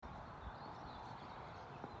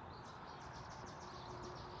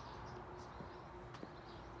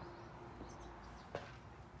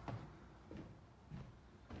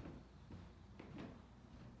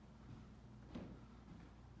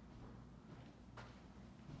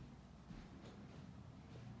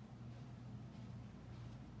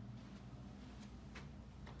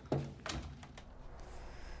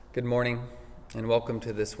Good morning and welcome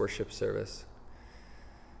to this worship service.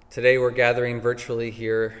 Today we're gathering virtually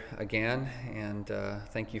here again, and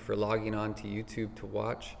thank you for logging on to YouTube to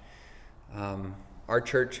watch. Our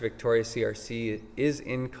church, Victoria CRC, is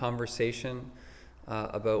in conversation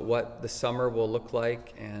about what the summer will look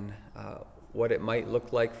like and what it might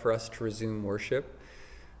look like for us to resume worship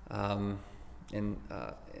in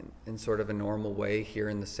sort of a normal way here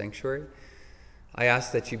in the sanctuary. I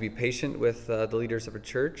ask that you be patient with the leaders of our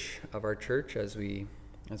church as we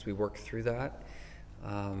work through that,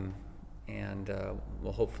 and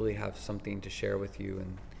we'll hopefully have something to share with you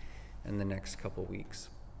in the next couple weeks.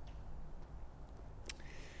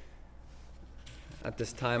 At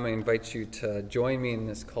this time, I invite you to join me in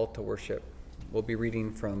this call to worship. We'll be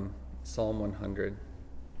reading from Psalm 100.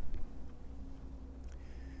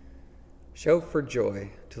 Shout for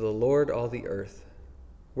joy to the Lord, all the earth.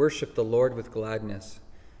 Worship the Lord with gladness.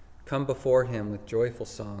 Come before him with joyful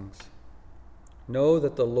songs. Know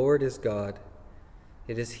that the Lord is God.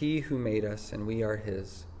 It is he who made us, and we are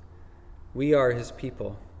his. We are his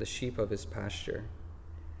people, the sheep of his pasture.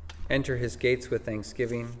 Enter his gates with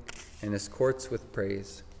thanksgiving and his courts with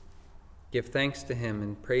praise. Give thanks to him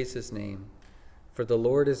and praise his name. For the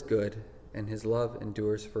Lord is good, and his love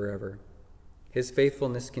endures forever. His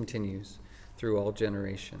faithfulness continues through all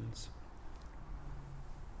generations.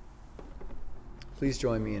 Please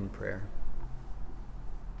join me in prayer.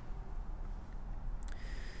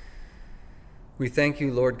 We thank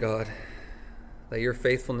you, Lord God, that your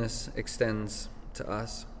faithfulness extends to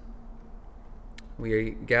us.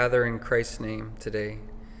 We gather in Christ's name today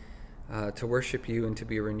to worship you and to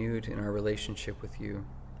be renewed in our relationship with you.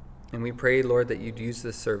 And we pray, Lord, that you'd use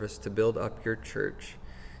this service to build up your church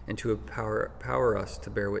and to empower us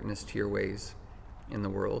to bear witness to your ways in the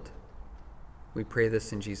world. We pray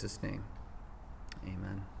this in Jesus' name.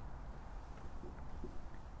 Amen.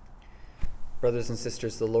 Brothers and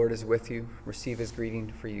sisters, the Lord is with you. Receive his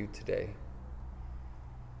greeting for you today.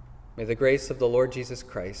 May the grace of the Lord Jesus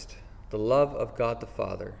Christ, the love of God the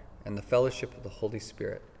Father, and the fellowship of the Holy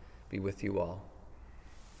Spirit be with you all.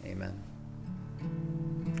 Amen.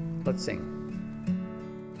 Let's sing.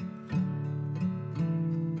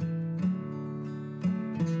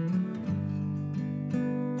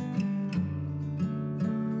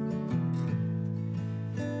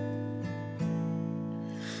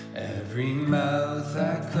 Every mouth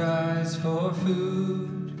that cries for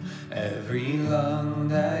food, every lung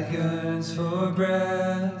that yearns for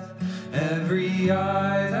breath, every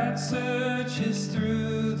eye that searches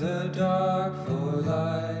through the dark for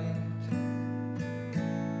light.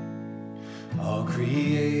 All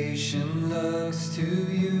creation looks to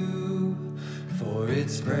you for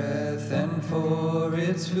its breath and for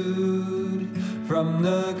its food. From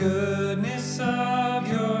the goodness of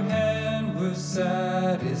your hand we're satisfied.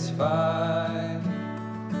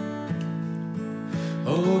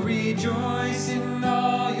 Oh, rejoice in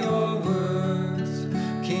all your works,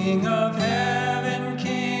 King of heaven,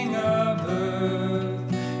 King of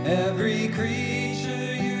earth. Every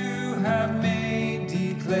creature you have made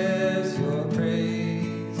declares your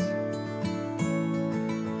praise.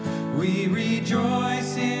 We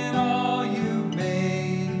rejoice in all you've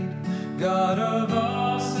made, God of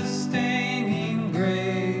all sustaining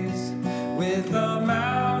grace. With the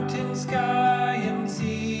mountain, sky, and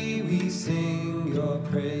sea, we sing your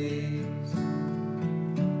praise.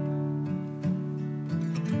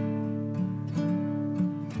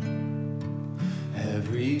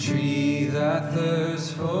 Every tree that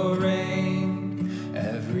thirsts for rain,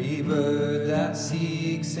 every bird that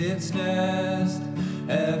seeks its nest,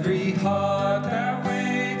 every heart that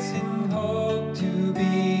waits in hope to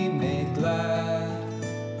be made glad.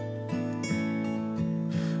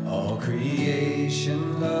 All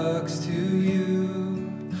creation looks to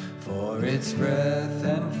you for its breath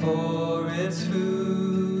and for its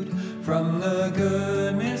food. From the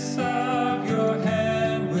goodness of your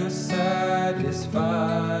hand we're satisfied.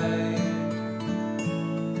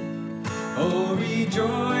 Oh,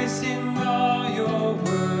 rejoice in all your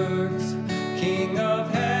works, King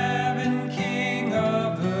of heaven, King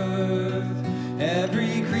of earth.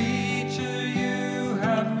 Every creature you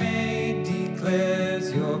have made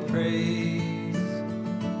declares your praise.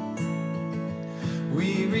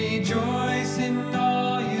 We rejoice in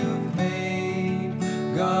all you've made,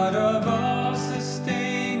 God of all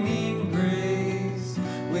sustaining grace.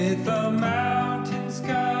 With the mountain,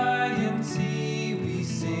 sky, and sea, we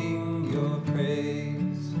sing your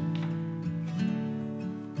praise.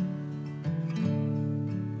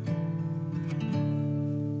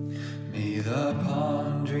 May the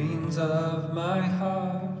ponderings of my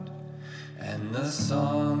heart and the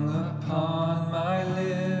song upon my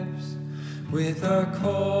lips with a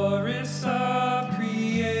chorus of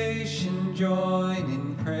creation join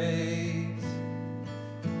in praise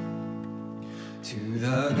to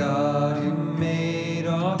the God who made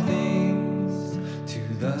all things, to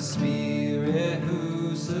the Spirit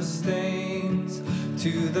who sustains,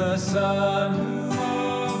 to the Son who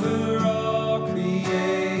over all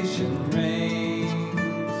creation reigns.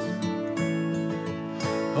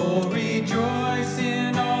 Oh, rejoice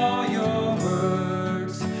in all your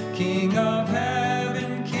works, King of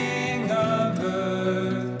heaven, King of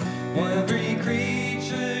earth. Every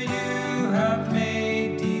creature you have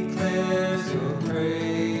made declares your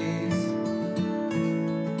praise.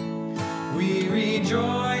 We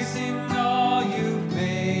rejoice in all you've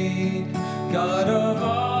made, God of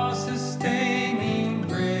all sustaining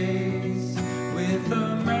grace. With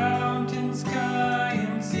the mountain, sky,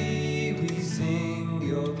 and sea, we sing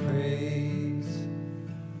your praise.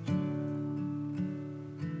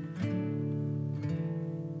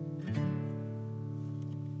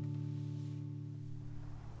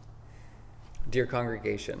 Dear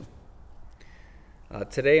congregation,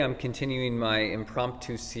 today I'm continuing my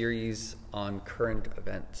impromptu series on current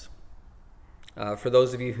events. For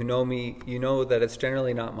those of you who know me, you know that it's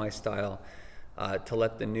generally not my style to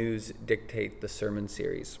let the news dictate the sermon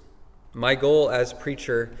series. My goal as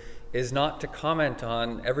preacher is not to comment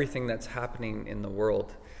on everything that's happening in the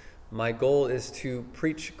world. My goal is to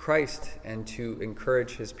preach Christ and to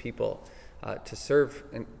encourage his people to serve,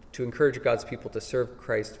 and to encourage God's people to serve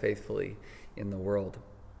Christ faithfully in the world.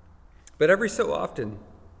 But every so often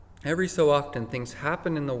things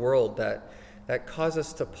happen in the world that cause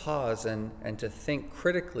us to pause and to think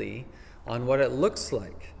critically on what it looks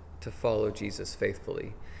like to follow Jesus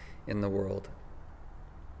faithfully in the world.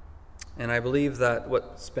 And I believe that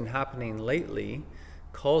what's been happening lately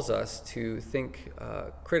calls us to think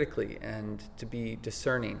critically and to be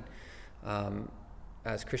discerning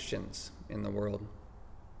as Christians in the world.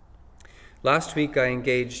 Last week, I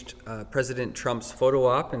engaged President Trump's photo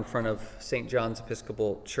op in front of St. John's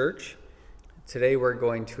Episcopal Church. Today, we're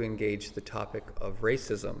going to engage the topic of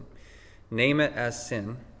racism, name it as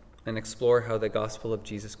sin, and explore how the gospel of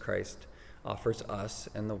Jesus Christ offers us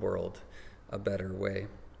and the world a better way.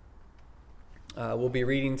 We'll be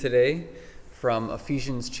reading today from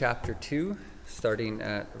Ephesians chapter 2, starting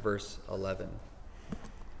at verse 11.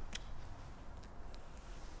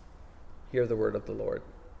 Hear the word of the Lord.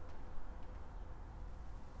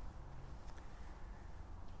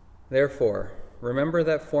 Therefore, remember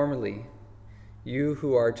that formerly, you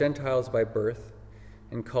who are Gentiles by birth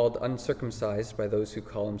and called uncircumcised by those who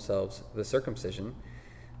call themselves the circumcision,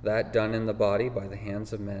 that done in the body by the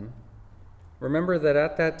hands of men, remember that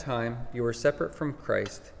at that time you were separate from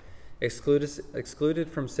Christ, excluded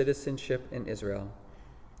from citizenship in Israel,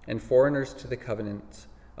 and foreigners to the covenants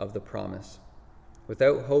of the promise,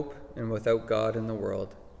 without hope and without God in the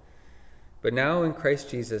world. But now in Christ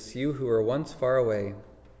Jesus, you who were once far away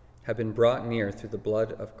have been brought near through the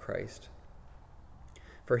blood of Christ.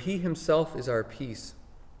 For he himself is our peace,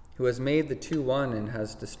 who has made the two one and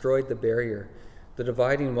has destroyed the barrier, the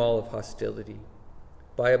dividing wall of hostility,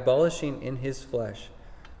 by abolishing in his flesh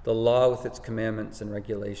the law with its commandments and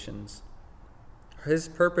regulations. His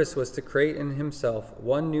purpose was to create in himself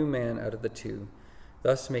one new man out of the two,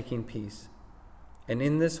 thus making peace, and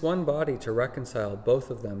in this one body to reconcile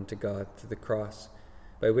both of them to God through the cross,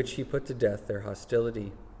 by which he put to death their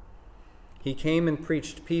hostility. He came and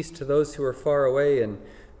preached peace to those who were far away and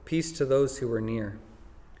peace to those who were near.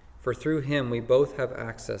 For through him we both have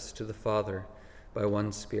access to the Father by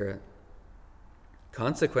one Spirit.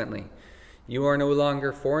 Consequently, you are no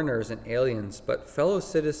longer foreigners and aliens, but fellow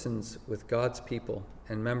citizens with God's people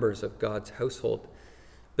and members of God's household,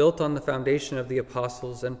 built on the foundation of the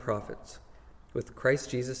apostles and prophets, with Christ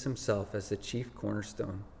Jesus himself as the chief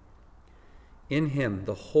cornerstone. In him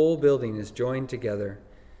the whole building is joined together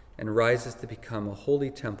and rises to become a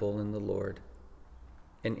holy temple in the Lord.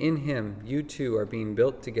 And in him you too are being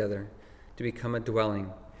built together to become a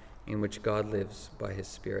dwelling in which God lives by his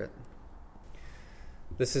Spirit.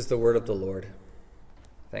 This is the word of the Lord.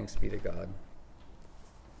 Thanks be to God.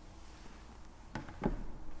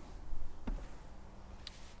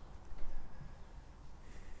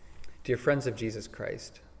 Dear friends of Jesus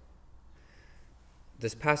Christ,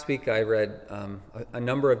 this past week I read a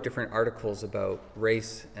number of different articles about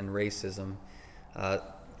race and racism,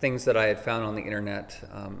 things that I had found on the internet,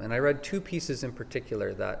 and I read two pieces in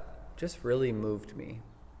particular that just really moved me.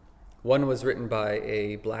 One was written by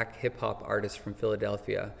a black hip-hop artist from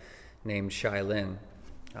Philadelphia named Shai Lin.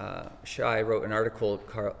 Shai wrote an article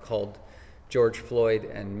called George Floyd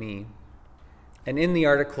and Me. And in the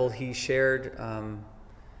article, he shared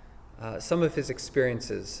some of his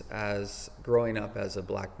experiences as growing up as a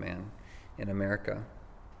black man in America.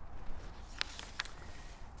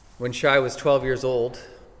 When Shai was 12 years old,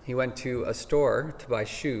 he went to a store to buy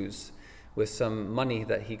shoes with some money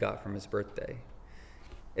that he got from his birthday.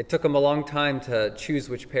 It took him a long time to choose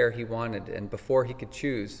which pair he wanted, and before he could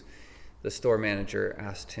choose, the store manager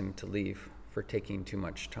asked him to leave for taking too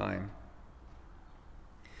much time.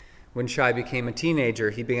 When Shai became a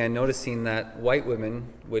teenager, he began noticing that white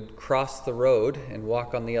women would cross the road and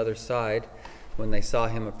walk on the other side when they saw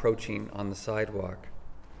him approaching on the sidewalk.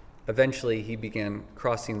 Eventually, he began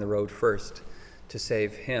crossing the road first to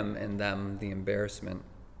save him and them the embarrassment.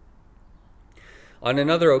 On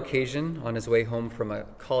another occasion, on his way home from a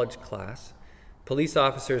college class, police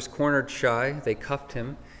officers cornered Shai, they cuffed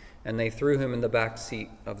him, and they threw him in the back seat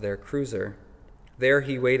of their cruiser. There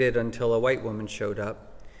he waited until a white woman showed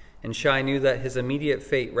up, and Shai knew that his immediate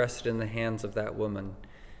fate rested in the hands of that woman.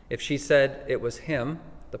 If she said it was him,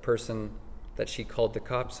 the person that she called the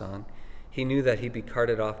cops on, he knew that he'd be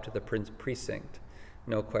carted off to the precinct,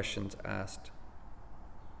 no questions asked.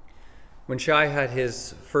 When Shai had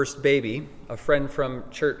his first baby, a friend from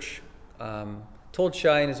church told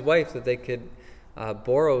Shai and his wife that they could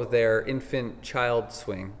borrow their infant child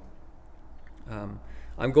swing.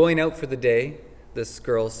 I'm going out for the day, this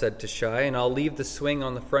girl said to Shai, and I'll leave the swing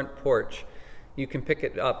on the front porch. You can pick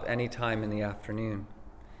it up any time in the afternoon.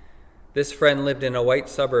 This friend lived in a white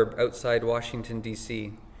suburb outside Washington,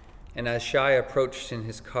 D.C., and as Shai approached in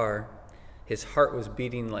his car, his heart was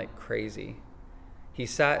beating like crazy. He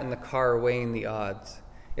sat in the car weighing the odds.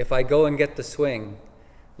 If I go and get the swing,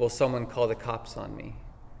 will someone call the cops on me?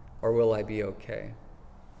 Or will I be okay?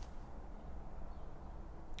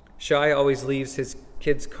 Shai always leaves his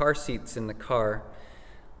kids' car seats in the car,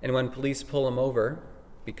 and when police pull him over,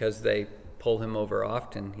 because they pull him over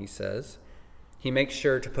often, he says, he makes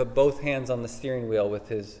sure to put both hands on the steering wheel with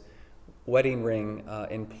his wedding ring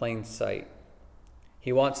in plain sight.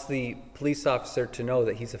 He wants the police officer to know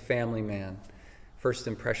that he's a family man. First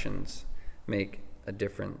impressions make a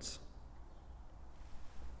difference.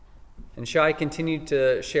 And Shai continued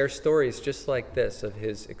to share stories just like this of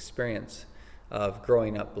his experience of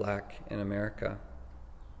growing up black in America.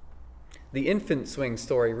 The infant swing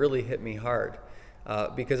story really hit me hard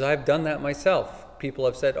because I've done that myself. People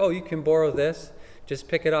have said, oh, you can borrow this, just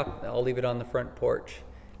pick it up, I'll leave it on the front porch.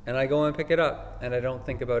 And I go and pick it up, and I don't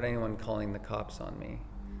think about anyone calling the cops on me.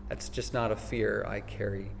 That's just not a fear I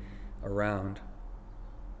carry around.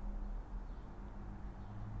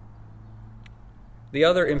 The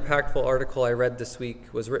other impactful article I read this week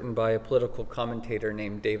was written by a political commentator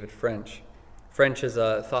named David French. French is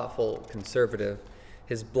a thoughtful conservative.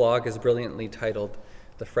 His blog is brilliantly titled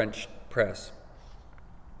The French Press.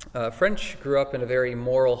 French grew up in a very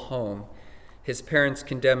moral home. His parents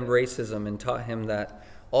condemned racism and taught him that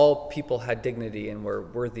all people had dignity and were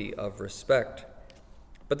worthy of respect.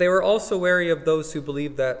 But they were also wary of those who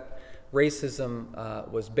believed that racism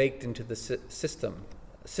was baked into the system.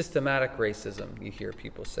 Systematic racism, you hear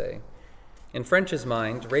people say. In French's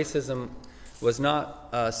mind, racism was not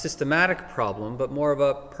a systematic problem, but more of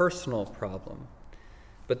a personal problem.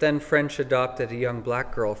 But then French adopted a young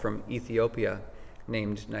black girl from Ethiopia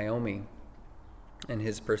named Naomi, and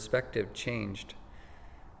his perspective changed.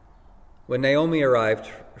 When Naomi arrived,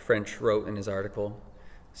 French wrote in his article,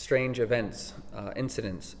 strange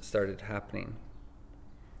incidents started happening.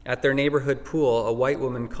 At their neighborhood pool, a white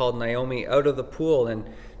woman called Naomi out of the pool and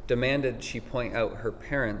demanded she point out her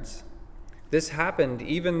parents. This happened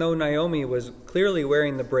even though Naomi was clearly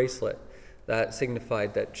wearing the bracelet that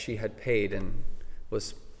signified that she had paid and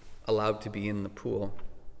was allowed to be in the pool.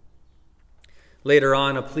 Later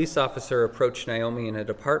on, a police officer approached Naomi in a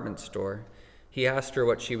department store. He asked her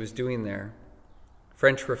what she was doing there.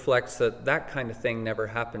 French reflects that that kind of thing never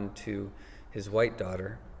happened to his white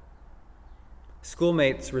daughter.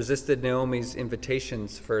 Schoolmates resisted Naomi's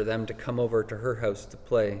invitations for them to come over to her house to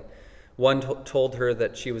play. One told her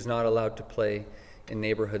that she was not allowed to play in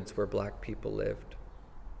neighborhoods where black people lived.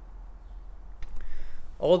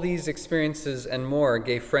 All these experiences and more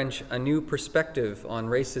gave French a new perspective on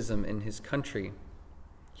racism in his country.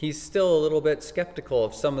 He's still a little bit skeptical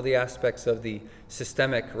of some of the aspects of the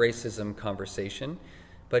systemic racism conversation,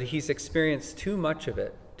 but he's experienced too much of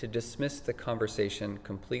it to dismiss the conversation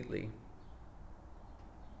completely.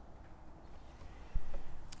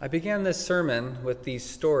 I began this sermon with these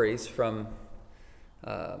stories from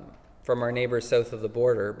our neighbors south of the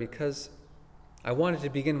border because I wanted to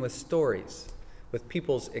begin with stories, with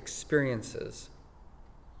people's experiences.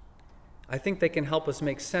 I think they can help us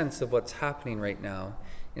make sense of what's happening right now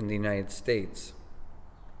in the United States.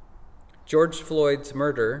 George Floyd's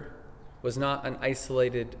murder was not an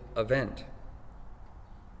isolated event.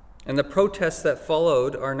 And the protests that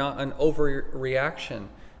followed are not an overreaction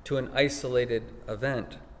to an isolated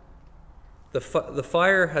event. The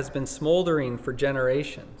fire has been smoldering for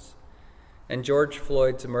generations, and George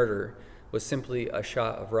Floyd's murder was simply a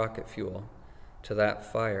shot of rocket fuel to that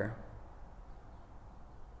fire.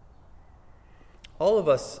 All of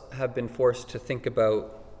us have been forced to think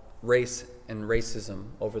about race and racism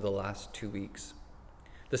over the last 2 weeks.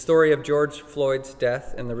 The story of George Floyd's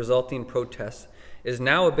death and the resulting protests is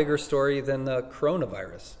now a bigger story than the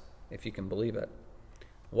coronavirus, if you can believe it.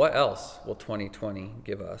 What else will 2020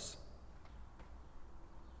 give us?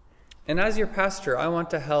 And as your pastor, I want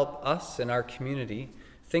to help us and our community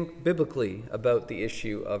think biblically about the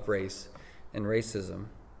issue of race and racism,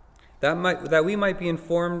 that we might be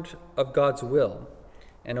informed of God's will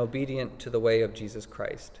and obedient to the way of Jesus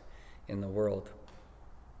Christ in the world.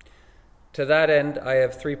 To that end, I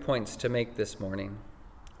have 3 points to make this morning.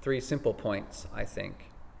 3 simple points, I think.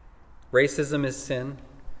 Racism is sin.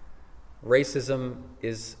 Racism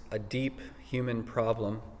is a deep human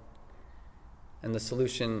problem. And the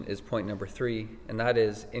solution is point number 3, and that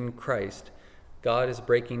is, in Christ, God is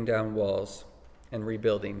breaking down walls and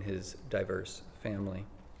rebuilding his diverse family.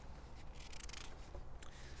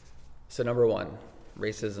 So number 1,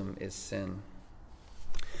 racism is sin.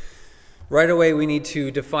 Right away, we need to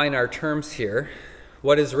define our terms here.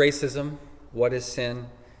 What is racism? What is sin?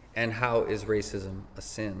 And how is racism a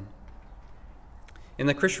sin? In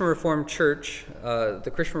the Christian Reformed Church,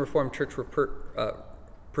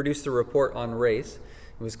 produced a report on race.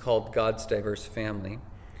 It was called God's Diverse Family.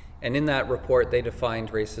 And in that report, they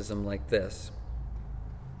defined racism like this.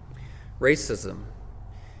 Racism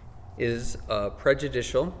is a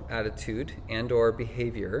prejudicial attitude and or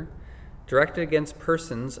behavior directed against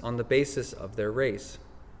persons on the basis of their race.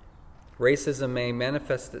 Racism may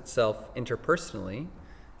manifest itself interpersonally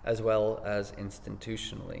as well as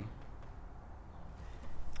institutionally.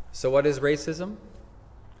 So what is racism?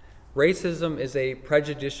 Racism is a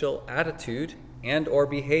prejudicial attitude and or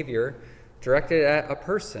behavior directed at a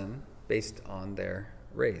person based on their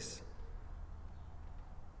race.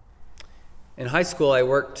 In high school, I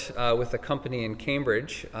worked with a company in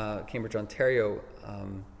Cambridge, Ontario.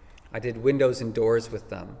 I did windows and doors with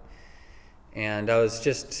them. And I was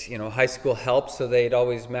just, high school help, so they'd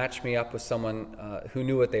always match me up with someone who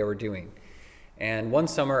knew what they were doing. And one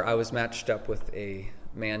summer, I was matched up with a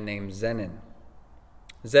man named Zenon.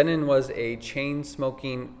 Zenon was a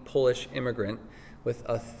chain-smoking Polish immigrant with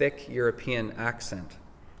a thick European accent.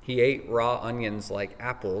 He ate raw onions like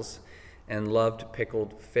apples and loved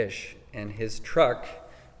pickled fish, and his truck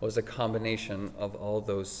was a combination of all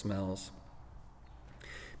those smells.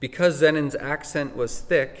 Because Zenon's accent was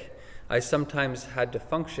thick, I sometimes had to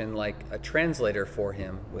function like a translator for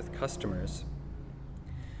him with customers.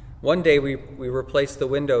 One day we replaced the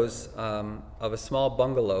windows of a small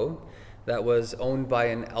bungalow that was owned by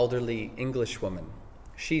an elderly Englishwoman.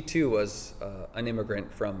 She too was an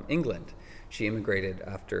immigrant from England. She immigrated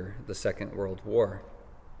after the Second World War.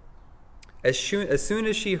 As soon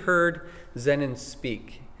as she heard Zenon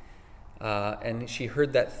speak, and she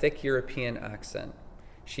heard that thick European accent,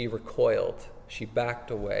 she recoiled, she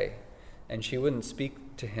backed away, and she wouldn't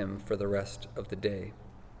speak to him for the rest of the day.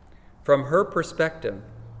 From her perspective,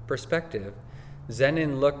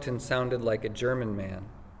 Zenon looked and sounded like a German man.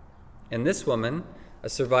 And this woman, a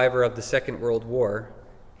survivor of the Second World War,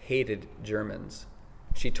 hated Germans.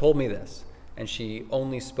 She told me this, and she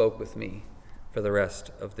only spoke with me for the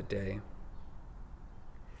rest of the day.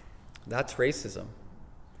 That's racism.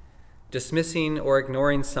 Dismissing or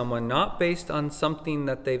ignoring someone not based on something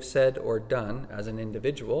that they've said or done as an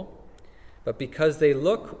individual, but because they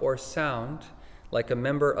look or sound like a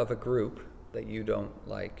member of a group that you don't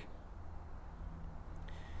like.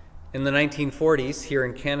 In the 1940s, here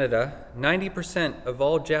in Canada, 90% of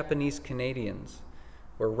all Japanese Canadians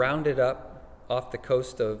were rounded up off the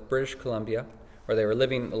coast of British Columbia, or they were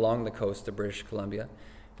living along the coast of British Columbia,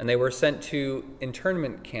 and they were sent to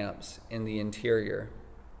internment camps in the interior.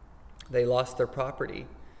 They lost their property,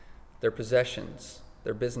 their possessions,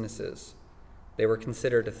 their businesses. They were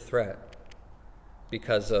considered a threat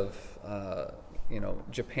because of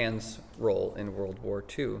Japan's role in World War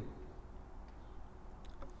II.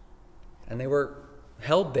 And they were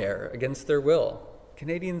held there against their will,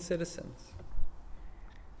 Canadian citizens.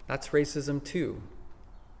 That's racism too.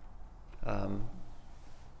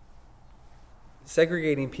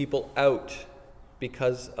 Segregating people out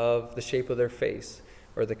because of the shape of their face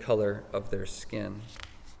or the color of their skin.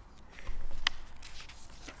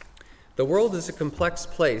 The world is a complex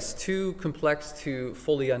place, too complex to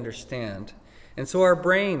fully understand, And so our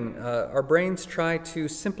brains try to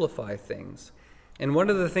simplify things. And one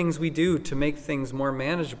of the things we do to make things more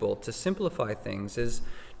manageable, to simplify things, is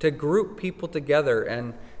to group people together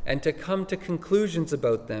and to come to conclusions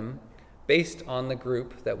about them based on the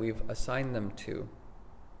group that we've assigned them to.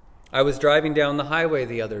 I was driving down the highway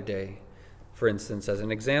the other day, for instance, as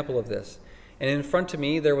an example of this. And in front of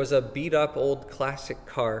me, there was a beat-up old classic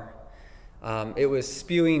car. It was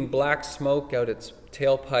spewing black smoke out its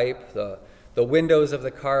tailpipe. The windows of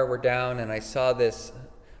the car were down, and I saw this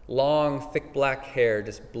long, thick black hair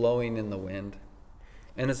just blowing in the wind.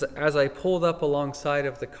 And as I pulled up alongside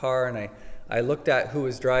of the car and I looked at who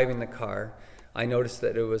was driving the car, I noticed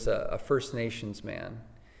that it was a First Nations man.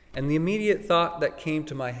 And the immediate thought that came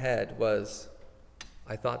to my head was,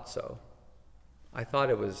 I thought so. I thought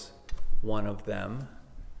it was one of them,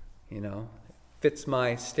 fits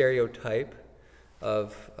my stereotype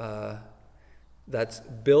of that's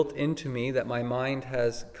built into me, that my mind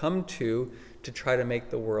has come to try to make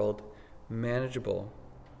the world manageable.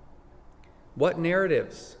 What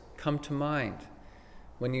narratives come to mind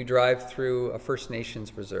when you drive through a First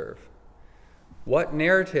Nations reserve? What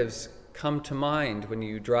narratives come to mind when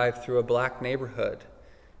you drive through a black neighborhood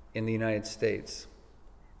in the United States,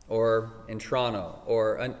 or in Toronto,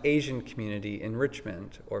 or an Asian community in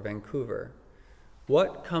Richmond or Vancouver?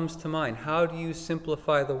 What comes to mind? How do you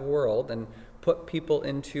simplify the world and put people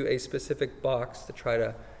into a specific box to try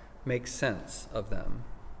to make sense of them?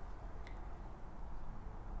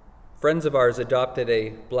 Friends of ours adopted a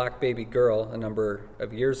black baby girl a number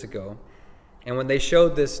of years ago, and when they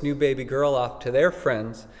showed this new baby girl off to their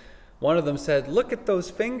friends, one of them said, "Look at those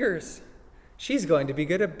fingers. She's going to be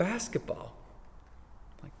good at basketball."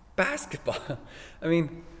 Like, basketball? I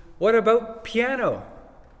mean, what about piano?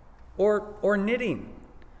 Or knitting?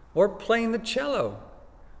 Or playing the cello?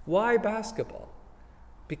 Why basketball?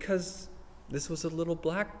 Because this was a little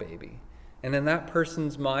black baby. And in that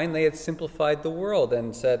person's mind, they had simplified the world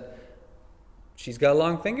and said, she's got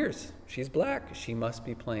long fingers. She's black. She must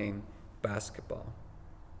be playing basketball.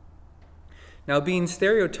 Now, being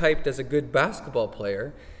stereotyped as a good basketball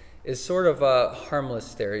player is sort of a harmless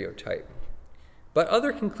stereotype. But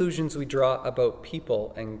other conclusions we draw about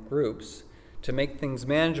people and groups to make things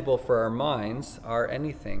manageable for our minds are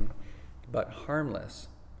anything but harmless.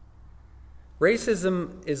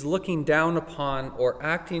 Racism is looking down upon or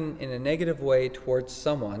acting in a negative way towards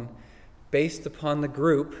someone based upon the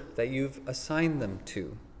group that you've assigned them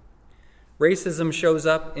to. Racism shows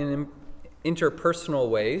up in interpersonal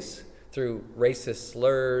ways through racist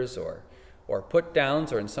slurs or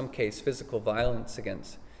put-downs, or in some case physical violence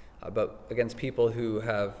against people who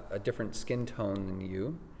have a different skin tone than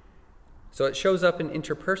you. So it shows up in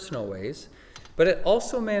interpersonal ways, but it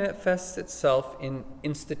also manifests itself in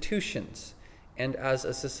institutions and as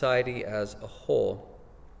a society as a whole.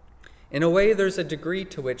 In a way, there's a degree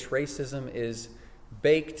to which racism is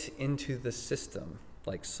baked into the system,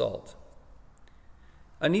 like salt.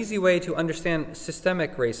 An easy way to understand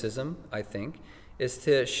systemic racism, I think, is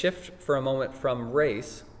to shift for a moment from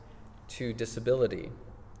race to disability.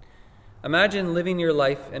 Imagine living your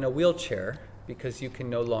life in a wheelchair because you can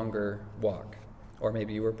no longer walk, or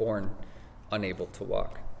maybe you were born unable to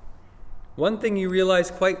walk. One thing you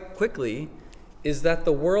realize quite quickly is that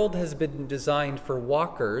the world has been designed for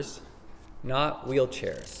walkers, not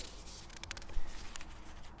wheelchairs.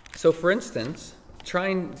 So for instance,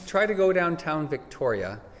 try to go downtown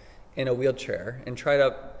Victoria in a wheelchair and try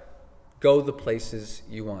to go the places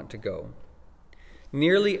you want to go.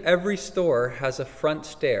 Nearly every store has a front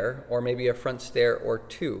stair, or maybe a front stair or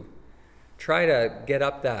two. Try to get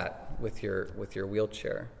up that with your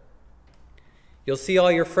wheelchair. You'll see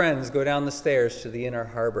all your friends go down the stairs to the inner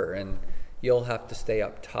harbor, and you'll have to stay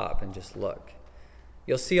up top and just look.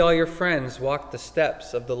 You'll see all your friends walk the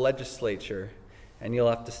steps of the legislature, and you'll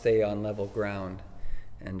have to stay on level ground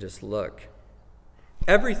and just look.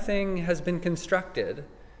 Everything has been constructed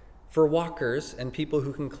for walkers and people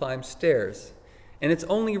who can climb stairs. And it's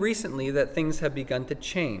only recently that things have begun to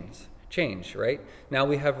change, right? Now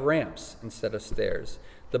we have ramps instead of stairs.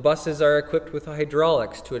 The buses are equipped with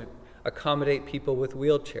hydraulics to accommodate people with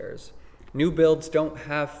wheelchairs. New builds don't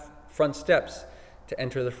have front steps to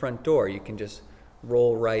enter the front door. You can just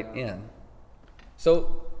roll right in.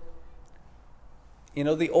 So,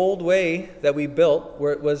 the old way that we built,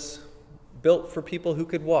 where it was built for people who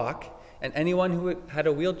could walk, and anyone who had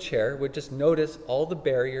a wheelchair would just notice all the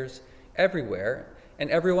barriers everywhere, and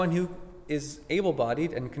everyone who is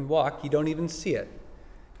able-bodied and can walk, you don't even see it.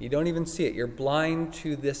 You don't even see it. You're blind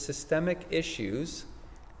to the systemic issues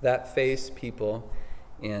that face people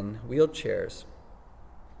in wheelchairs.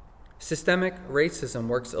 Systemic racism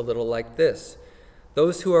works a little like this.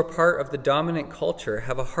 Those who are part of the dominant culture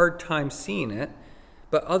have a hard time seeing it,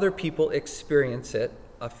 but other people experience it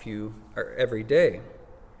every day.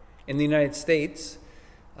 In the United States,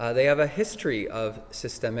 they have a history of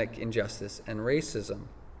systemic injustice and racism.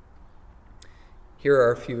 Here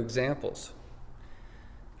are a few examples.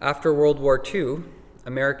 After World War II,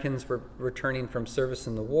 Americans returning from service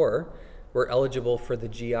in the war were eligible for the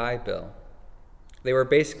GI Bill. They were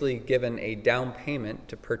basically given a down payment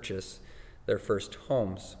to purchase their first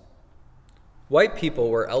homes. White people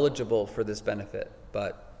were eligible for this benefit,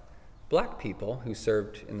 but black people who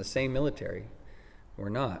served in the same military were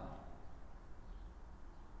not.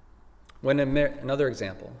 Another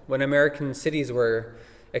example, when American cities were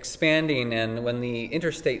expanding and when the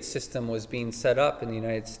interstate system was being set up in the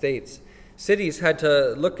United States, cities had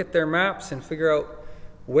to look at their maps and figure out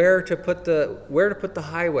where to put the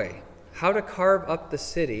highway, how to carve up the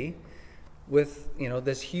city with,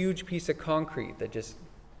 this huge piece of concrete that just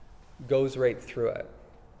goes right through it.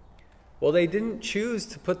 Well, they didn't choose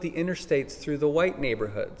to put the interstates through the white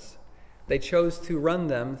neighborhoods. They chose to run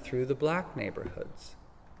them through the black neighborhoods.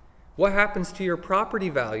 What happens to your property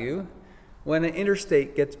value when an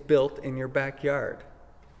interstate gets built in your backyard?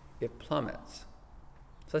 It plummets.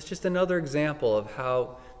 So that's just another example of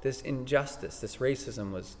how this injustice, this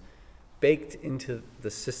racism, was baked into the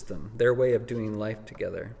system, their way of doing life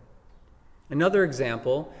together. Another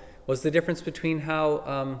example was the difference between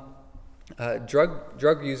how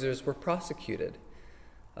drug users were prosecuted.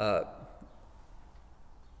 In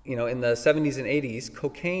the 70s and 80s,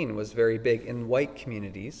 cocaine was very big in white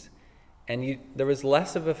communities, and there was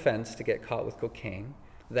less of offense to get caught with cocaine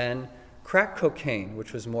than crack cocaine,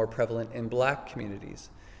 which was more prevalent in black communities.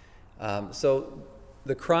 So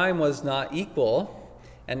the crime was not equal,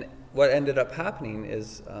 and what ended up happening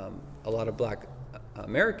is a lot of black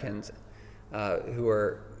Americans who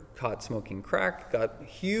were caught smoking crack got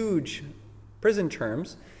huge prison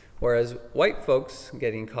terms, whereas white folks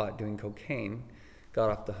getting caught doing cocaine got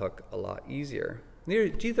off the hook a lot easier.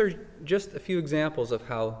 These are just a few examples of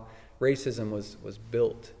how racism was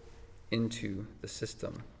built into the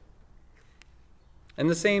system. And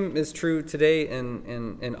the same is true today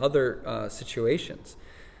in other situations.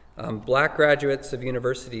 Black graduates of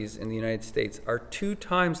universities in the United States are 2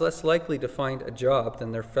 times less likely to find a job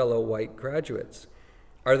than their fellow white graduates.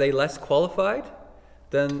 Are they less qualified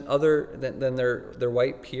than their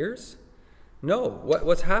white peers? No.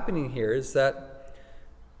 What's happening here is that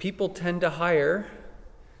people tend to hire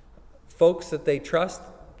folks that they trust,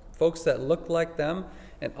 folks that look like them,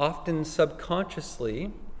 and often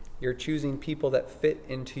subconsciously you're choosing people that fit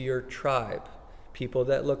into your tribe, people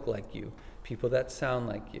that look like you, people that sound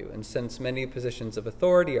like you. And since many positions of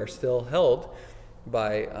authority are still held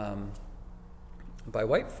by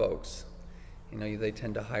white folks, they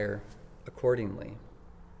tend to hire accordingly.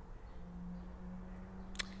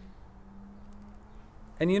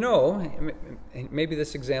 And maybe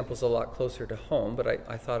this example is a lot closer to home, but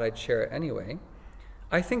I thought I'd share it anyway.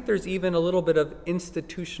 I think there's even a little bit of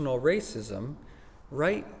institutional racism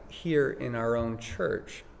right here in our own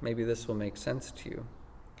church. Maybe this will make sense to you.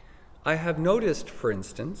 I have noticed, for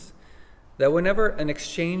instance, that whenever an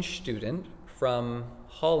exchange student from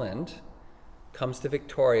Holland comes to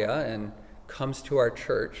Victoria and comes to our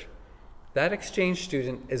church, that exchange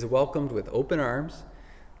student is welcomed with open arms.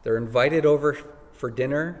 They're invited over for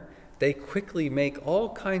dinner. They quickly make all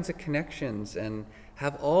kinds of connections and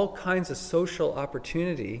have all kinds of social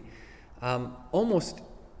opportunity almost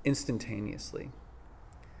instantaneously.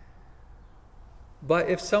 But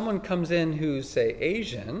if someone comes in who's, say,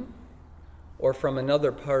 Asian or from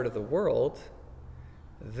another part of the world,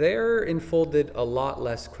 they're enfolded a lot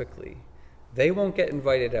less quickly. They won't get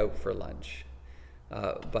invited out for lunch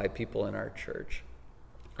by people in our church,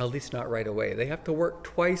 at least not right away. They have to work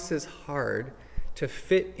twice as hard to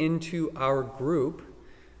fit into our group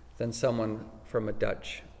than someone from a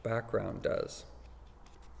Dutch background does.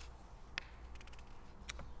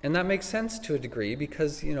 And that makes sense to a degree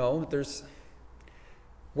because,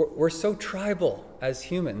 we're so tribal as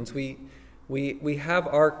humans. We have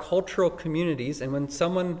our cultural communities, and when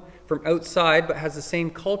someone from outside but has the same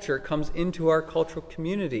culture comes into our cultural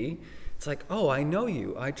community, it's like, oh, I know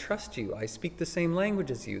you, I trust you, I speak the same language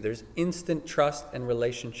as you. There's instant trust and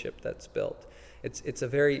relationship that's built. It's a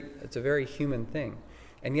very human thing.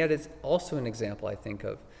 And yet it's also an example, I think,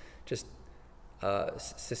 of just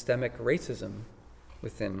systemic racism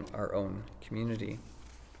within our own community.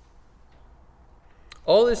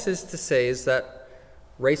 All this is to say is that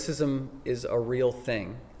racism is a real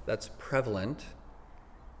thing that's prevalent,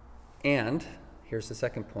 and, here's the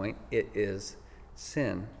second point, it is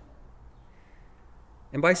sin.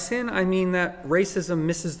 And by sin, I mean that racism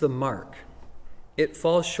misses the mark. It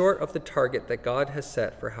falls short of the target that God has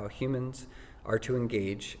set for how humans are to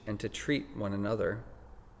engage and to treat one another.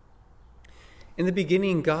 In the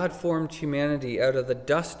beginning, God formed humanity out of the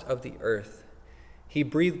dust of the earth. He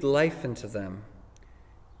breathed life into them.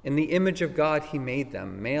 In the image of God, he made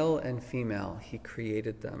them. Male and female, he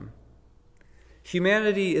created them.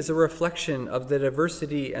 Humanity is a reflection of the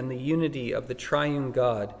diversity and the unity of the triune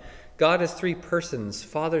God. God is three persons,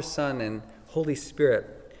 Father, Son, and Holy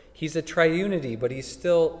Spirit. He's a triunity, but he's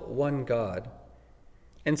still one God.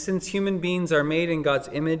 And since human beings are made in God's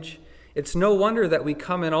image, it's no wonder that we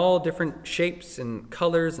come in all different shapes and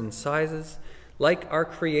colors and sizes. Like our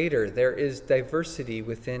Creator, there is diversity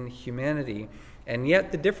within humanity. And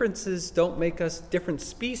yet the differences don't make us different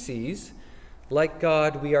species. Like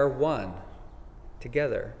God, we are one,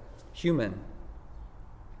 together, human.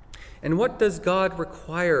 And what does God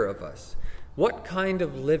require of us? What kind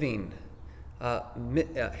of living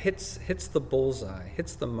hits the bullseye,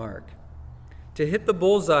 hits the mark? To hit the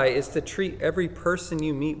bullseye is to treat every person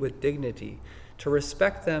you meet with dignity, to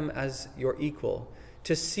respect them as your equal,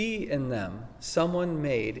 to see in them someone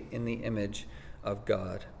made in the image of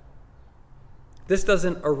God. This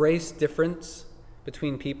doesn't erase difference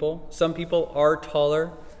between people. Some people are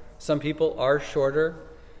taller, some people are shorter,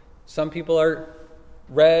 some people are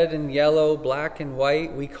red and yellow, black and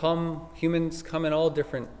white. Humans come in all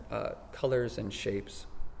different colors and shapes.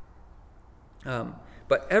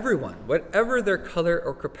 But everyone, whatever their color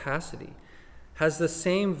or capacity, has the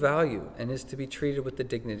same value and is to be treated with the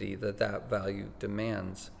dignity that value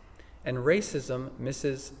demands. And racism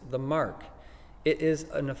misses the mark. It is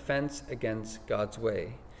an offense against God's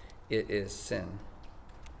way. It is sin.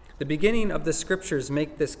 The beginning of the scriptures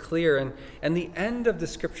make this clear, and the end of the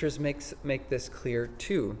scriptures make this clear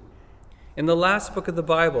too. In the last book of the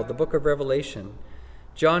Bible, the book of Revelation,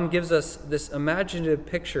 John gives us this imaginative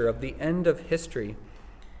picture of the end of history.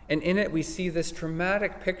 And in it, we see this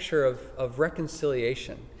dramatic picture of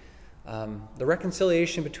reconciliation. The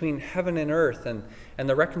reconciliation between heaven and earth, and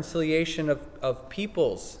the reconciliation of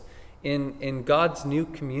peoples in God's new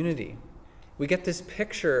community. We get this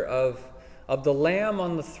picture of the Lamb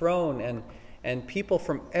on the throne and people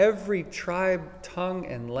from every tribe, tongue,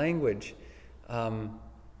 and language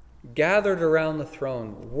gathered around the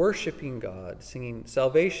throne, worshiping God, singing,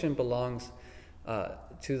 "Salvation belongs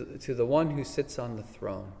to the one who sits on the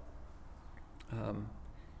throne."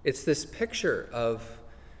 It's this picture of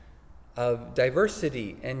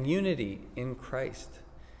diversity and unity in Christ.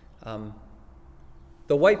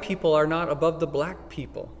 The white people are not above the black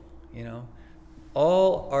people,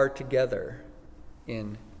 All are together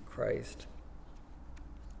in Christ.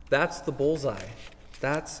 That's the bullseye.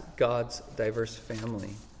 That's God's diverse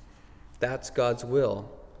family. That's God's will.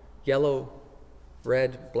 Yellow,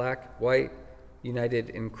 red, black, white, united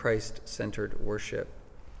in Christ-centered worship.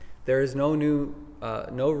 There is no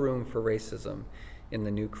room for racism in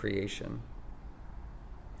the new creation.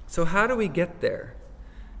 So how do we get there?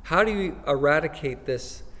 How do we eradicate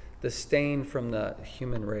the stain from the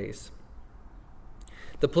human race?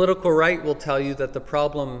 The political right will tell you that the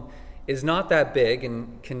problem is not that big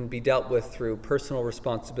and can be dealt with through personal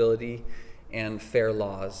responsibility and fair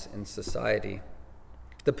laws in society.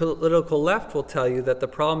 The political left will tell you that the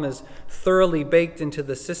problem is thoroughly baked into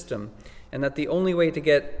the system and that the only way to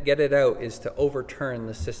get it out is to overturn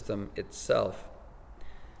the system itself.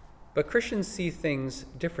 But Christians see things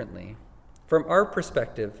differently. From our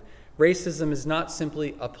perspective, racism is not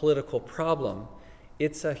simply a political problem,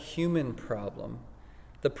 it's a human problem.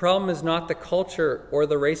 The problem is not the culture or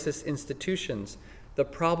the racist institutions. The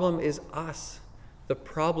problem is us. The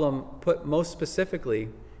problem, put most specifically,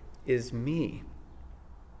 is me.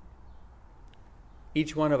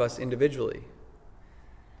 Each one of us individually.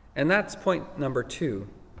 And that's point number 2.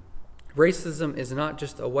 Racism is not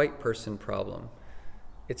just a white person problem.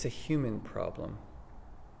 It's a human problem.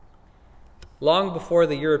 Long before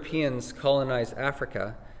the Europeans colonized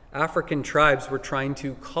Africa, African tribes were trying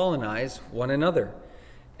to colonize one another.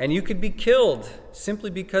 And you could be killed simply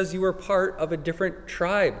because you were part of a different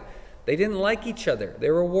tribe. They didn't like each other. They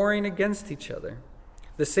were warring against each other.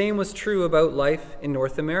 The same was true about life in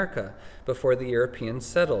North America before the Europeans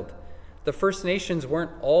settled. The First Nations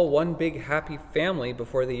weren't all one big happy family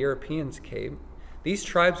before the Europeans came. These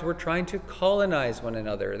tribes were trying to colonize one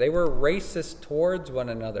another. They were racist towards one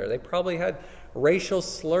another. They probably had racial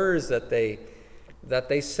slurs that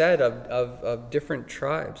they said of different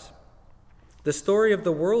tribes. The story of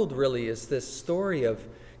the world really is this story of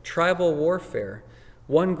tribal warfare,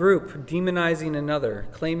 one group demonizing another,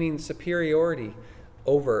 claiming superiority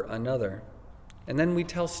over another. And then we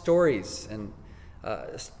tell stories and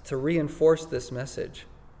to reinforce this message.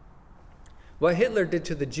 What Hitler did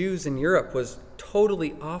to the Jews in Europe was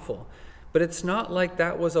totally awful, but it's not like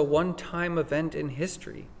that was a one-time event in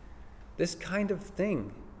history. This kind of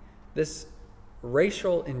thing, this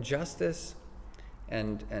racial injustice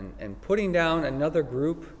and putting down another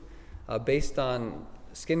group based on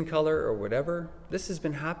skin color or whatever, this has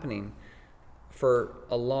been happening for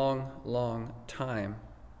a long, long time,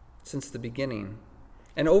 since the beginning.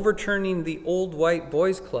 And overturning the old white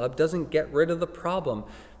boys club doesn't get rid of the problem,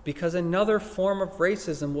 because another form of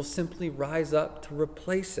racism will simply rise up to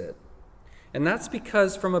replace it. And that's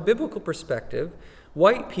because, from a biblical perspective,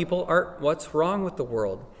 white people aren't what's wrong with the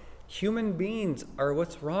world. Human beings are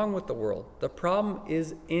what's wrong with the world. The problem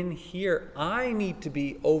is in here. I need to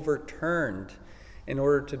be overturned in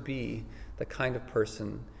order to be the kind of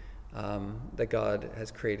person that God has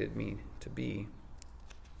created me to be.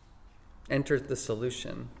 Enter the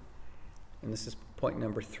solution. And this is point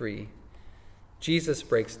number 3. Jesus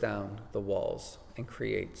breaks down the walls and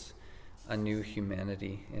creates a new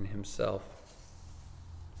humanity in himself.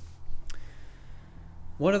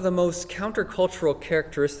 One of the most countercultural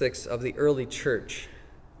characteristics of the early church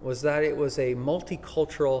was that it was a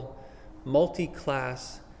multicultural,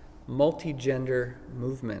 multi-class, multi-gender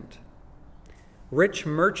movement. Rich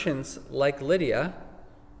merchants like Lydia,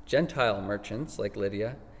 Gentile merchants like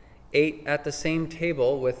Lydia, ate at the same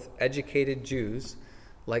table with educated Jews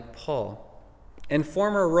like Paul. And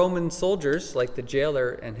former Roman soldiers, like the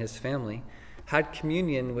jailer and his family, had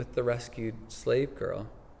communion with the rescued slave girl.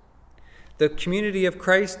 The community of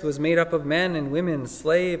Christ was made up of men and women,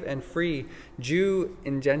 slave and free, Jew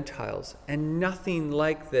and Gentiles, and nothing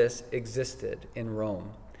like this existed in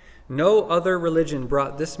Rome. No other religion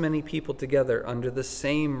brought this many people together under the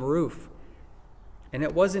same roof. And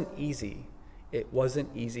it wasn't easy. It wasn't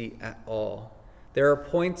easy at all. There are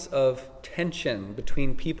points of tension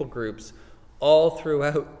between people groups all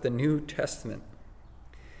throughout the New Testament.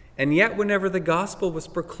 And yet, whenever the gospel was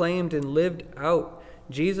proclaimed and lived out,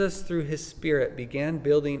 Jesus, through his Spirit, began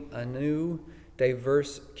building a new,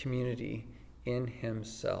 diverse community in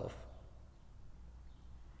himself.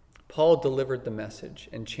 Paul delivered the message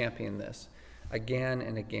and championed this again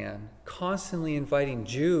and again, constantly inviting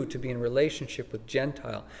Jew to be in relationship with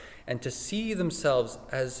Gentile and to see themselves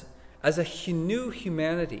as a new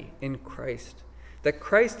humanity in Christ. That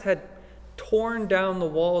Christ had torn down the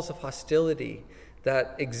walls of hostility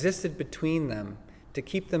that existed between them to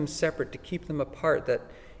keep them separate, to keep them apart, that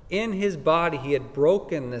in his body he had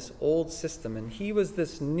broken this old system, and he was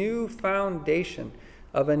this new foundation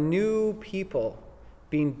of a new people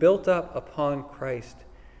being built up upon Christ.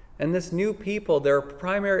 And this new people, their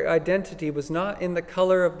primary identity was not in the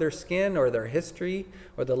color of their skin or their history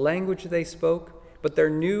or the language they spoke, but their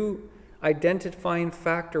new identifying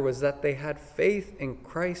factor was that they had faith in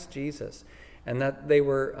Christ Jesus, and that they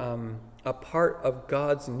were a part of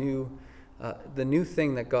God's the new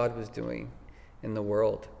thing that God was doing in the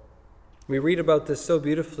world. We read about this so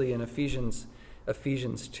beautifully in Ephesians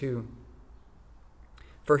 2.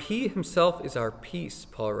 For he himself is our peace,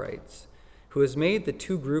 Paul writes, who has made the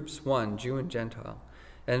two groups one, Jew and Gentile,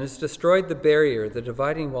 and has destroyed the barrier, the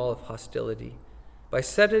dividing wall of hostility, by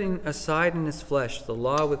setting aside in his flesh the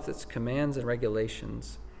law with its commands and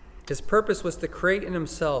regulations. His purpose was to create in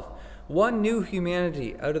himself one new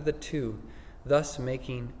humanity out of the two, thus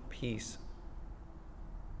making peace.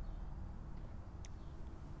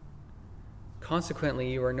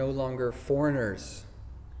 Consequently, you are no longer foreigners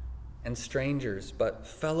and strangers, but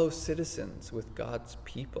fellow citizens with God's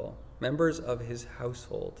people, members of his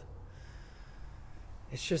household.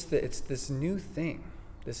 It's just that it's this new thing.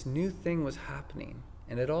 This new thing was happening,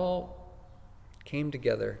 and it all came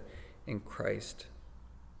together in Christ.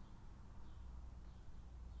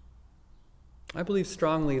 I believe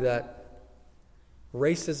strongly that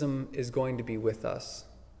racism is going to be with us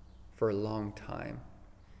for a long time.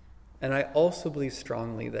 And I also believe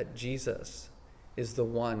strongly that Jesus is the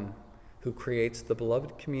one who creates the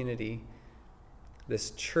beloved community,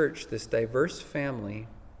 this church, this diverse family,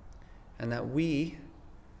 and that we,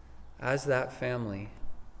 as that family,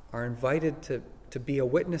 are invited to be a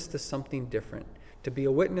witness to something different, to be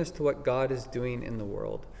a witness to what God is doing in the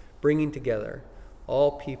world, bringing together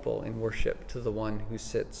all people in worship to the one who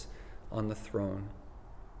sits on the throne.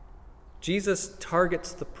 Jesus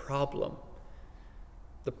targets the problem.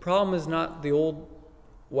 The problem is not the old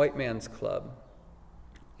white man's club.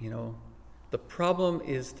 The problem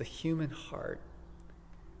is the human heart.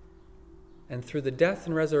 And through the death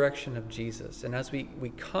and resurrection of Jesus, and as we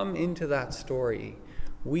come into that story,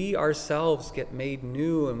 we ourselves get made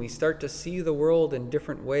new, and we start to see the world in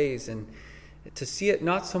different ways. And to see it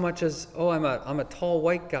not so much as, oh, I'm a tall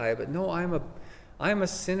white guy, but no, I'm a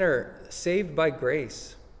sinner saved by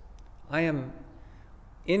grace. I am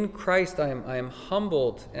in Christ. I am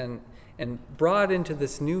humbled and brought into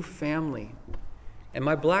this new family. And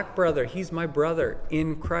my black brother, he's my brother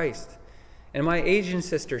in Christ. And my Asian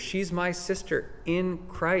sister, she's my sister in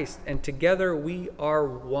Christ. And together we are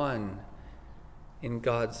one in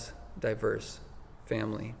God's diverse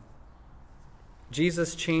family.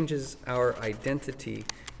 Jesus changes our identity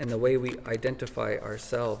and the way we identify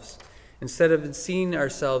ourselves. Instead of seeing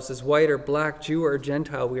ourselves as white or black, Jew or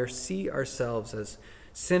Gentile, we see ourselves as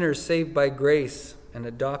sinners saved by grace and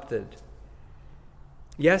adopted.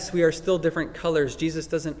 Yes, we are still different colors. Jesus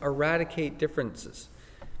doesn't eradicate differences.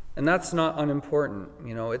 And that's not unimportant.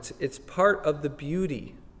 It's part of the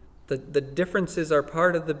beauty. The differences are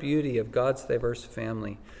part of the beauty of God's diverse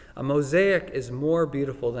family. A mosaic is more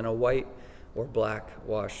beautiful than a white or black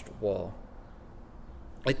washed wall.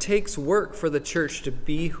 It takes work for the church to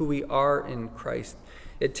be who we are in Christ.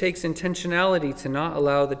 It takes intentionality to not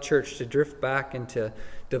allow the church to drift back into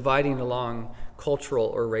dividing along cultural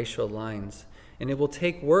or racial lines. And it will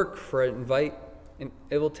take work for I'm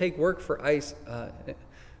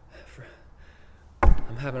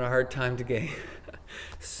having a hard time today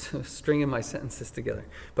stringing my sentences together.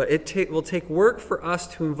 But it will take work for us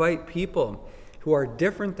to invite people who are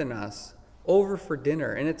different than us over for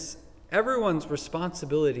dinner. And it's everyone's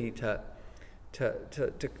responsibility to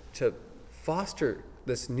foster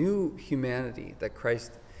this new humanity that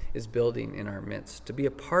Christ is building in our midst, to be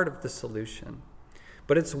a part of the solution.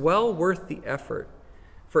 But it's well worth the effort.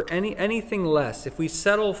 For anything less, if we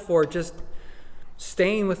settle for just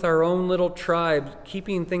staying with our own little tribe,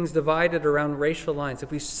 keeping things divided around racial lines,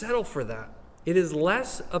 if we settle for that, it is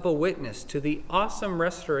less of a witness to the awesome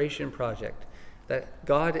restoration project that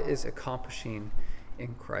God is accomplishing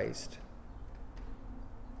in Christ.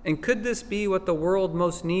 And could this be what the world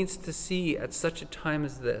most needs to see at such a time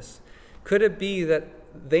as this? Could it be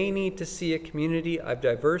that they need to see a community of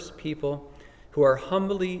diverse people who are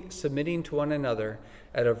humbly submitting to one another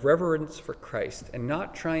out of reverence for Christ and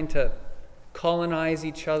not trying to colonize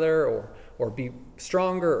each other or be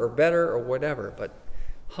stronger or better or whatever, but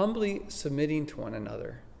humbly submitting to one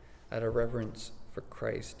another out of reverence for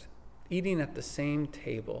Christ, eating at the same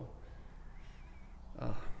table?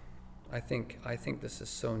 I think this is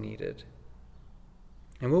so needed.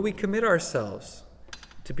 And will we commit ourselves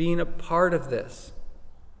to being a part of this?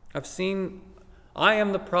 I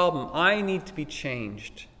am the problem. I need to be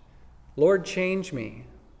changed. Lord, change me.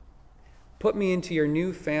 Put me into your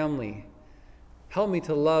new family. Help me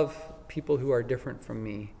to love people who are different from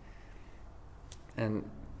me and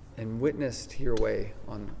witness to your way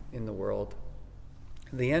in the world.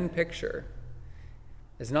 The end picture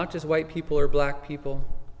is not just white people or black people,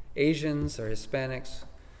 Asians or Hispanics.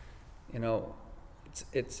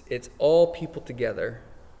 It's all people together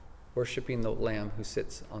worshiping the Lamb who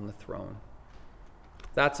sits on the throne.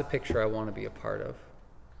 That's a picture I want to be a part of.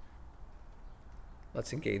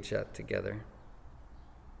 Let's engage that together.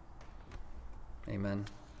 Amen.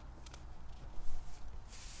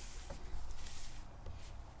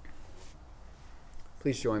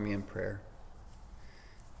 Please join me in prayer.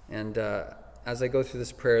 And as I go through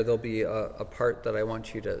this prayer, there'll be a part that I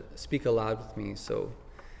want you to speak aloud with me, so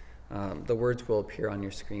the words will appear on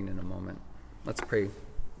your screen in a moment. Let's pray.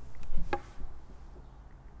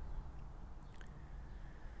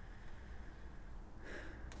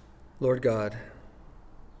 Lord God,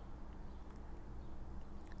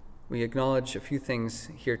 we acknowledge a few things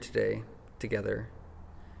here today together.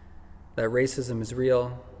 That racism is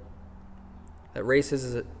real, that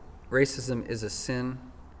racism is a sin,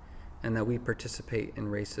 and that we participate in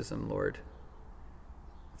racism, Lord,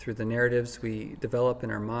 through the narratives we develop in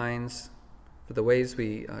our minds, for the ways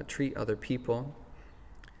we treat other people,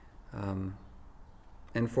 and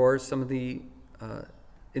for some of the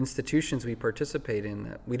institutions we participate in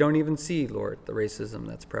that we don't even see, Lord, the racism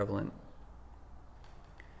that's prevalent.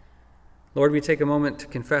 Lord, we take a moment to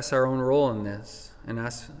confess our own role in this and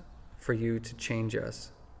ask for you to change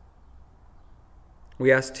us. We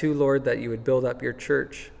ask too, Lord, that you would build up your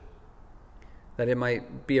church, that it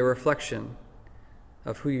might be a reflection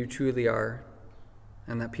of who you truly are,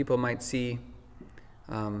 and that people might see,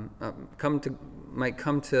 come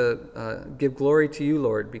to give glory to you,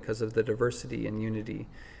 Lord, because of the diversity and unity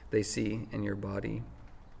they see in your body.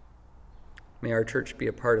 May our church be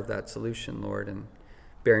a part of that solution, Lord, and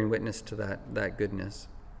bearing witness to that goodness.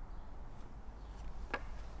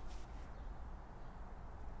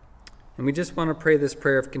 And we just want to pray this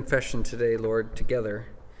prayer of confession today, Lord, together,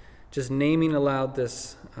 just naming aloud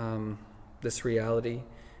this reality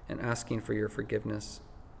and asking for your forgiveness.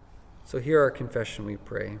 So hear our confession, we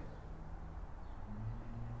pray.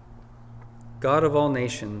 God of all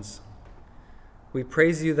nations, we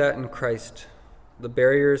praise you that in Christ the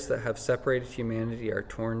barriers that have separated humanity are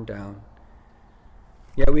torn down.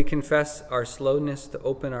 Yet we confess our slowness to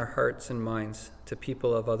open our hearts and minds to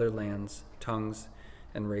people of other lands, tongues,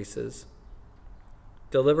 and races.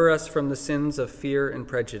 Deliver us from the sins of fear and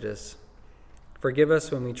prejudice. Forgive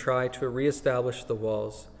us when we try to reestablish the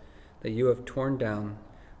walls that you have torn down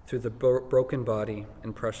through the broken body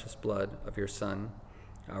and precious blood of your Son,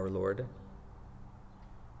 our Lord.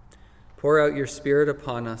 Pour out your Spirit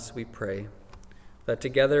upon us, we pray, that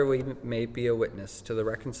together we may be a witness to the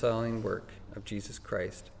reconciling work of Jesus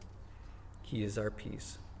Christ. He is our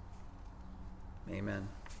peace. Amen.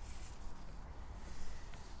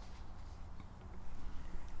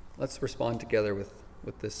 Let's respond together with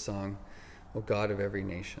this song, O God of every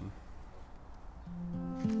nation.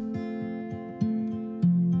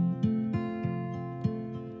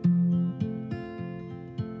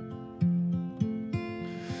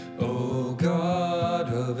 O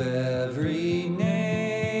God of every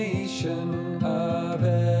nation, of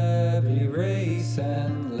every race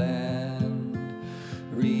and land,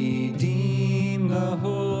 redeem the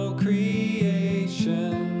whole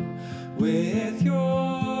creation with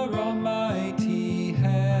your almighty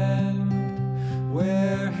hand.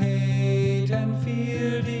 Where hate and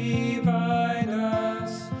fear divide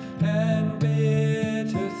us, and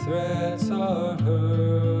bitter threats are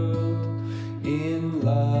hurled, in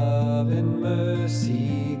love and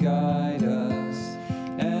mercy guide us,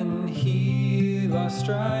 and heal our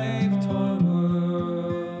strife-torn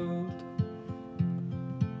world.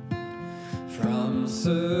 From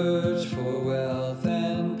search for wealth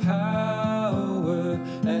and power,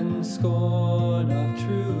 and scorn of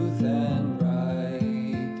truth and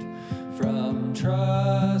right, from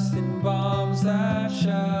trust in bombs that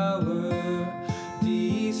shower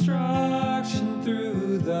destruction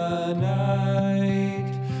through the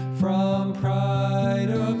night, from pride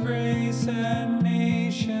of race and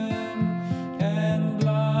nation, and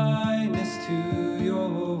blindness to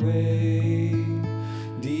your way,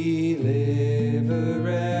 deliver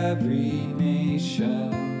every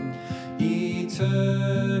nation.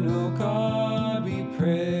 Eternal God, we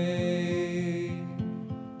pray.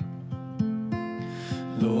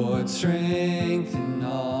 Lord, strengthen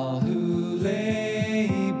all who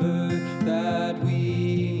labor, that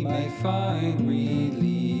we may find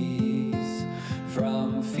release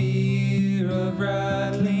from fear of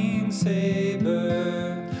rattling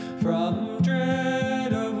saber, from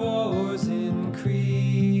dread of war's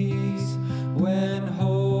increase. When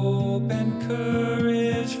hope and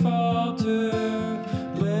courage falter,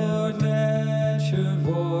 Lord, let your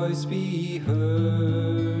voice be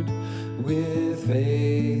heard. With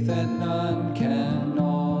faith that none can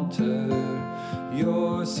alter,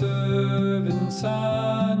 your servants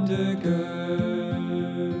undergird.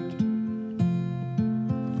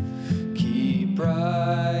 Keep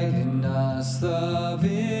bright in us the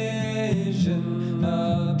vision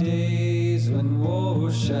of days when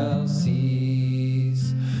war shall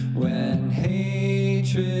cease, when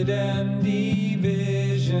hatred and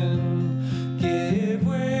division give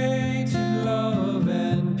way to love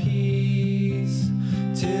and peace,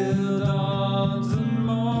 till dawns the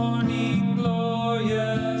morning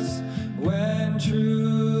glorious, when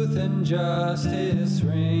truth and justice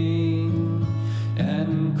reign,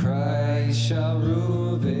 and Christ shall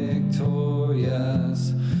rule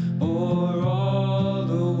victorious o'er all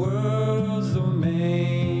the world's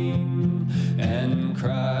domain, and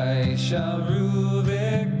Christ shall rule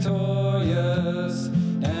victorious,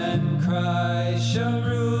 and Christ shall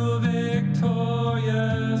rule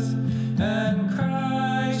victorious, and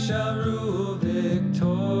Christ shall rule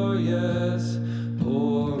victorious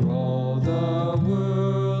o'er all the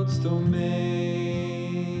world's domain.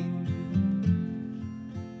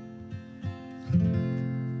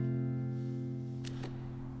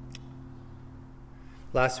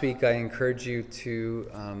 Last week, I encouraged you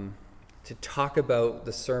to talk about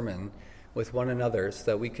the sermon with one another so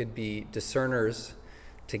that we could be discerners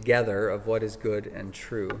together of what is good and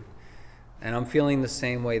true. And I'm feeling the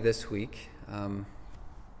same way this week.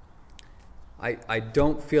 I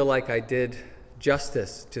don't feel like I did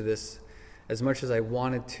justice to this as much as I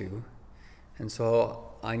wanted to. And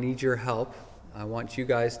so I need your help. I want you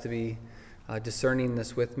guys to be discerning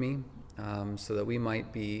this with me so that we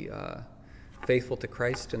might be faithful to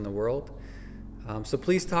Christ in the world. So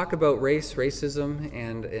please talk about racism,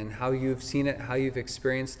 and how you've seen it, how you've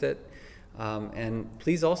experienced it. And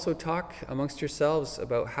please also talk amongst yourselves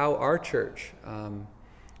about how our church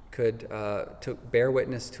could to bear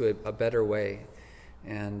witness to a better way.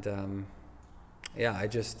 And I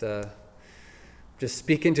just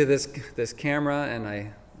speak into this camera, and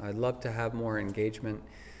I'd love to have more engagement,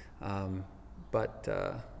 but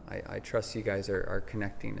I trust you guys are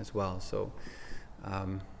connecting as well. So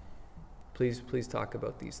please talk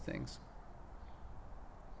about these things.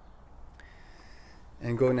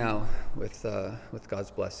 And go now with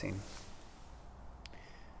God's blessing.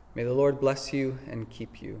 May the Lord bless you and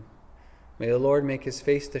keep you. May the Lord make his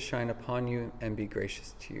face to shine upon you and be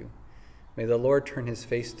gracious to you. May the Lord turn his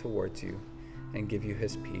face towards you and give you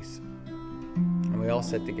his peace. And we all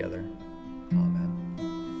said together, Amen.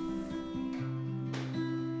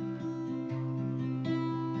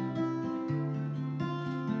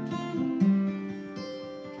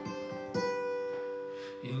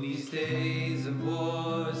 In these days of war